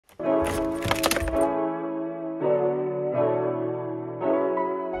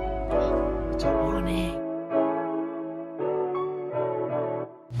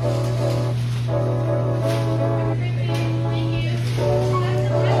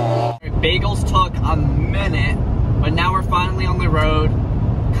Bagels took a minute, but now we're finally on the road.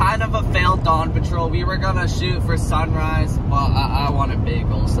 Kind of a failed dawn patrol. We were gonna shoot for sunrise, but I wanted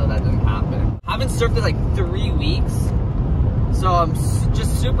bagels, so that didn't happen. Haven't surfed in like 3 weeks, so I'm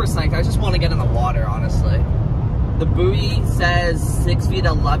just super psyched. I just want to get in the water, honestly. The buoy says 6 feet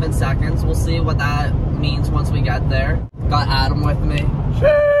 11 seconds. We'll see what that means once we get there. Got Adam with me.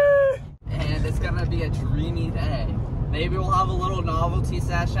 And it's gonna be a dreamy day. Maybe we'll have a little novelty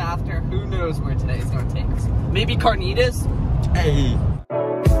sesh after. Who knows where today's gonna take us. Maybe carnitas? Hey.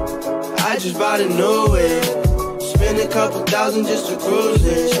 I just bought a new whip. Spend a couple thousand just to cruise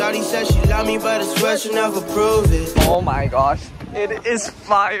it. Shawty said she love me, but I swear she'll never prove it. Oh my gosh, it is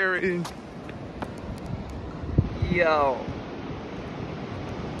firing. Yo.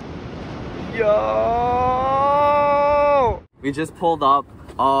 Yo. We just pulled up.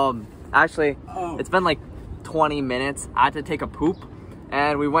 Actually, it's been like 20 minutes. I had to take a poop.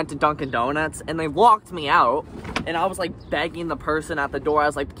 And we went to Dunkin' Donuts, and they locked me out. And I was like begging the person at the door. I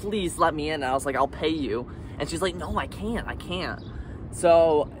was like, please let me in. And I was like, I'll pay you. And she's like, no, I can't.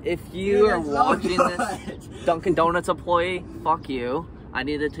 So if you are watching this Dunkin' Donuts employee, fuck you. I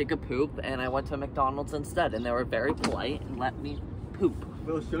needed to take a poop, and I went to McDonald's instead. And they were very polite and let me poop. I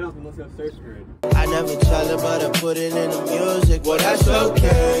never tell her, but I put it in the music. Well, that's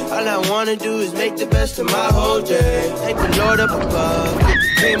okay. All I wanna do is make the best of my whole day. Thank the Lord up above, get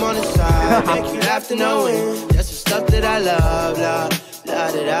the cream on the side, make you laugh to no end. That's the stuff that I love, la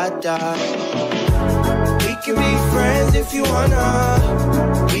da da da. We can be friends if you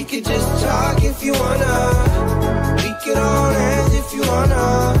wanna. We could just talk if you wanna. We could hold hands if you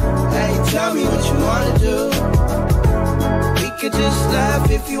wanna. Hey, tell me what you wanna do. We could just laugh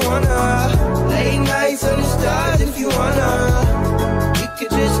if you wanna. Late nights under stars if you wanna. We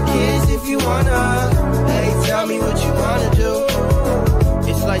could just kiss if you wanna. Hey, tell me what you wanna do.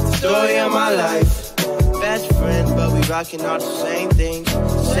 It's like the story of my life. Best friends, but we rocking all the same things.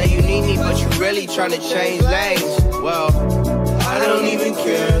 Say you need me, but you really trying to change lanes. Well, I don't even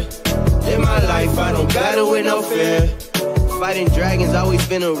care. In my life, I don't battle with no fear. Fighting dragons, always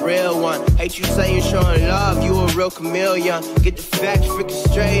been a real one. Hate you saying showing love, you a real chameleon. Get the facts freaking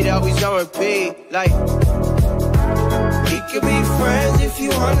straight, always on repeat. Like, we could be friends if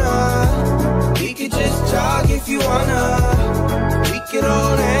you wanna. We could just talk if you wanna. We could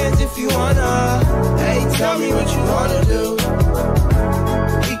hold hands if you wanna. Hey, tell me what you wanna do.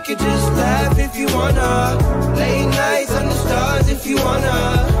 We could just laugh if you wanna. Late nights under stars if you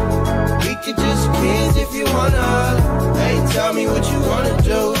wanna. We could just kiss if you wanna. Hey, tell me what you wanna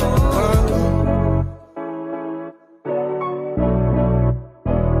do.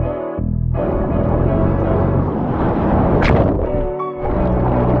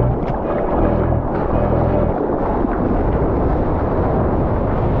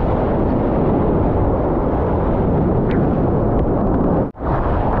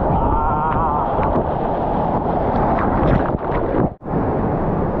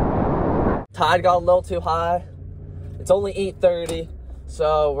 Tide got a little too high. It's only 8:30,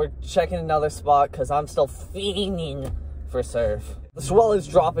 so we're checking another spot because I'm still fiending for surf. The swell is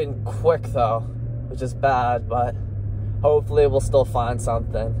dropping quick though, which is bad, but hopefully we'll still find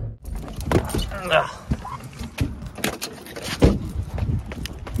something.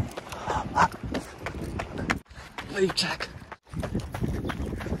 Wave check.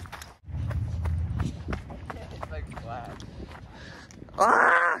 It's like flat.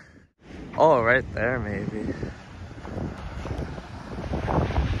 Ah! Oh, right there, maybe.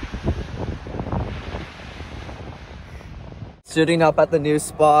 Shooting up at the new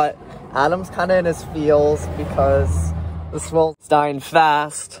spot. Adam's kind of in his feels because the swell's dying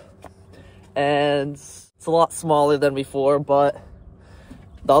fast. And it's a lot smaller than before, but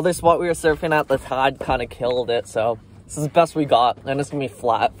the other spot we were surfing at, the tide kind of killed it. So this is the best we got. And it's going to be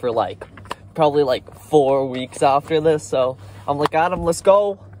flat for like, probably like 4 weeks after this. So I'm like, Adam, let's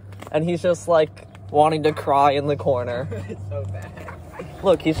go. And he's just like wanting to cry in the corner. It's so bad.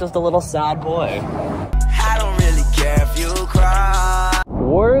 Look, he's just a little sad boy. I don't really care if you cry.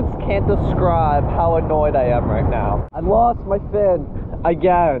 Words can't describe how annoyed I am right now. I lost my fin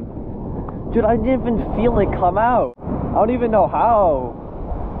again. Dude, I didn't even feel it come out. I don't even know how.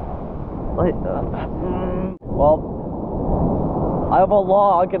 Like, well, I have a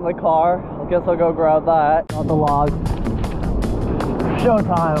log in the car. I guess I'll go grab that. Got the log.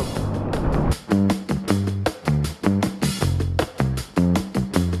 Showtime.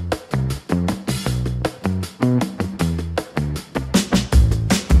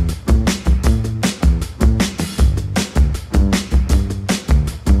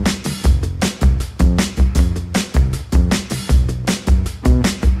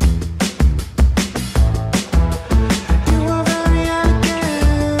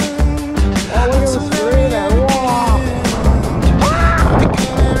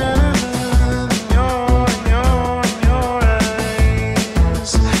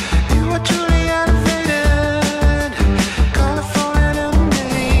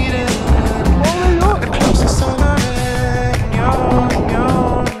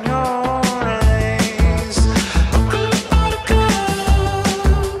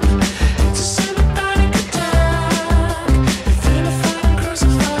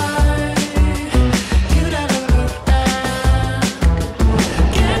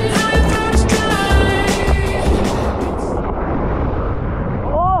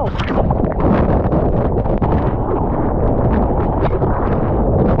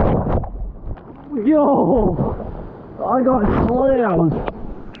 my god, slams!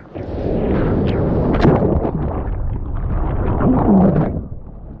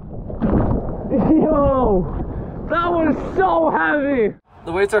 Yo! That was so heavy!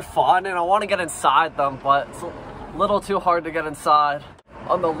 The weights are fun and I want to get inside them, but it's a little too hard to get inside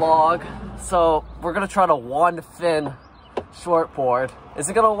on the log. So we're gonna try to one fin shortboard. Is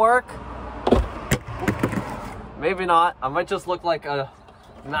it gonna work? Maybe not. I might just look like a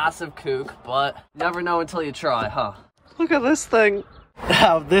massive kook, but you never know until you try, huh? Look at this thing.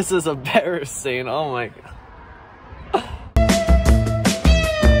 Wow, this is embarrassing. Oh my god.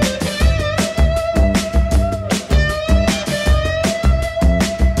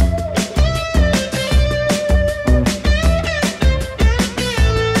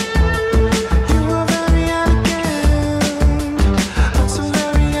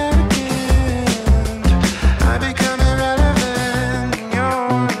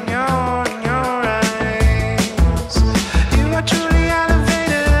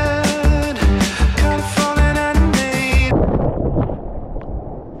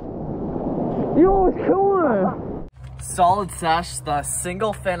 Solid sesh. The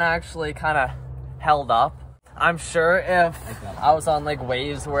single fin actually kind of held up. I'm sure if I was on like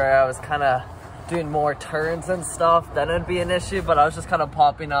waves where I was kind of doing more turns and stuff, then it'd be an issue, but I was just kind of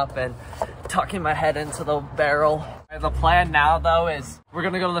popping up and tucking my head into the barrel. The plan now though is we're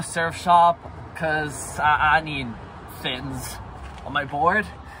gonna go to the surf shop because I need fins on my board.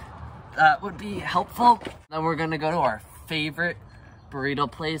 That would be helpful. Then we're gonna go to our favorite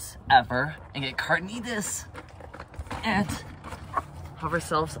burrito place ever and get carnitas and have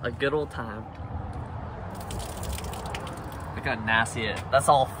ourselves a good old time. Look how nasty it is. That's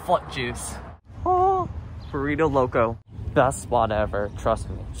all foot juice. Oh, Burrito Loco. Best spot ever, trust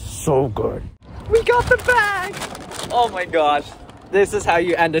me. So good. We got the bag! Oh my gosh. This is how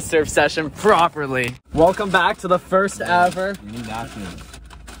you end a surf session properly. Welcome back to the first ever. You need napkins.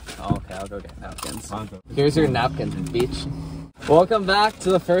 Oh, okay, I'll go get napkins. Here's your napkins, beach. Welcome back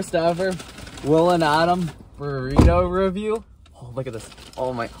to the first ever Will and Adam burrito review. Oh, look at this.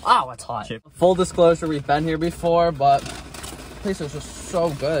 Oh my, ow, it's hot. Chip. Full disclosure, we've been here before, but this place is just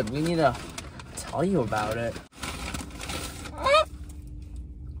so good. We need to tell you about it.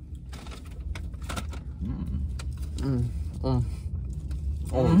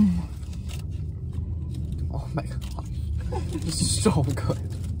 Oh my god. This is so good.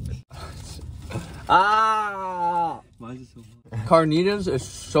 Why is it so hot? Carnitas is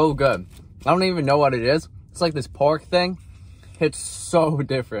so good. I don't even know what it is. It's like this pork thing. It's so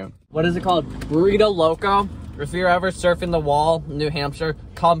different. What is it called? Burrito Loco. If you're ever surfing the wall in New Hampshire,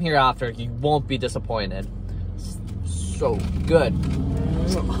 come here after. You won't be disappointed. It's so good.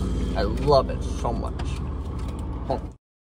 I love it so much.